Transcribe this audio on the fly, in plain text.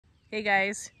Hey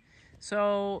guys,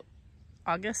 so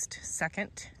August 2nd,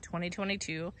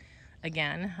 2022,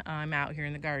 again, I'm out here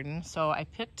in the garden. So I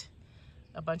picked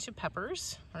a bunch of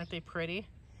peppers. Aren't they pretty?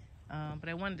 But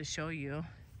I wanted to show you,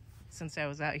 since I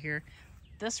was out here,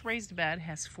 this raised bed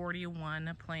has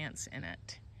 41 plants in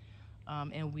it.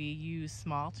 And we use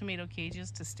small tomato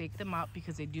cages to stake them up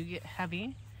because they do get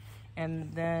heavy.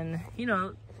 And then, you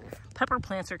know, pepper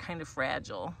plants are kind of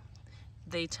fragile.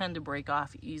 They tend to break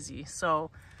off easy.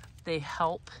 So they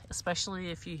help,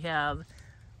 especially if you have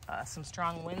some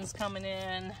strong winds coming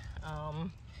in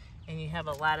and you have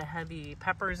a lot of heavy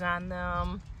peppers on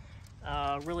them.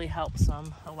 Really helps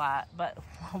them a lot. But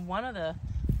one of the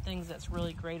things that's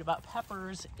really great about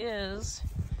peppers is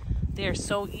they're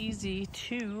so easy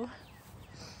to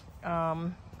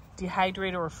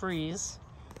dehydrate or freeze,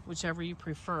 whichever you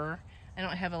prefer. I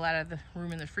don't have a lot of the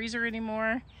room in the freezer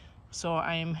anymore, so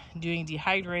I'm doing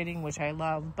dehydrating, which I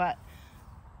love. But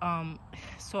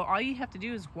so all you have to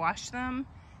do is wash them,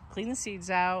 clean the seeds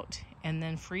out, and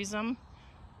then freeze them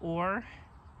or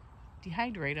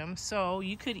dehydrate them. So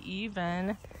you could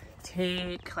even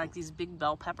take like these big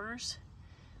bell peppers,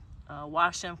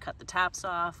 wash them, cut the tops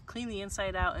off, clean the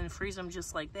inside out, and freeze them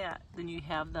just like that. Then you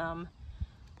have them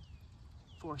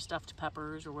for stuffed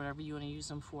peppers or whatever you want to use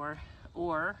them for,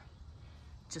 or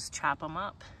just chop them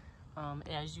up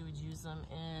as you would use them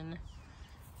in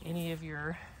any of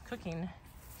your cooking.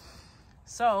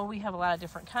 So we have a lot of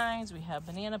different kinds. We have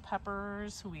banana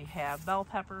peppers, we have bell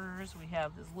peppers, we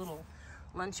have this little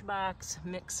lunchbox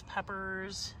mixed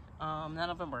peppers. None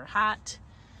of them are hot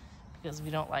because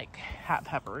we don't like hot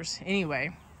peppers.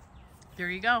 Anyway, there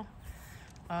you go.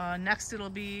 Next it'll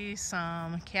be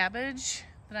some cabbage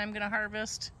that I'm gonna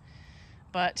harvest.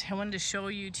 But I wanted to show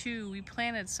you too, we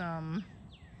planted some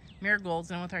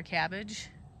marigolds in with our cabbage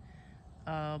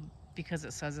because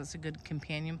it says it's a good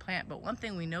companion plant. But one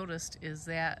thing we noticed is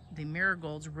that the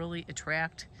marigolds really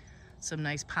attract some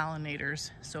nice pollinators.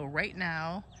 So right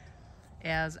now,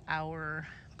 as our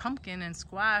pumpkin and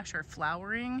squash are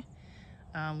flowering,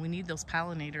 we need those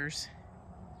pollinators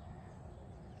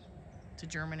to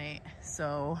germinate.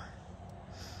 So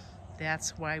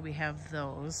that's why we have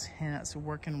those, and it's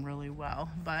working really well.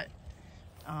 But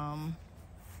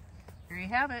here you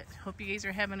have it. Hope you guys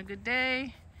are having a good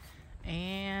day,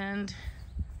 and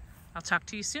I'll talk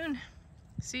to you soon.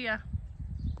 See ya.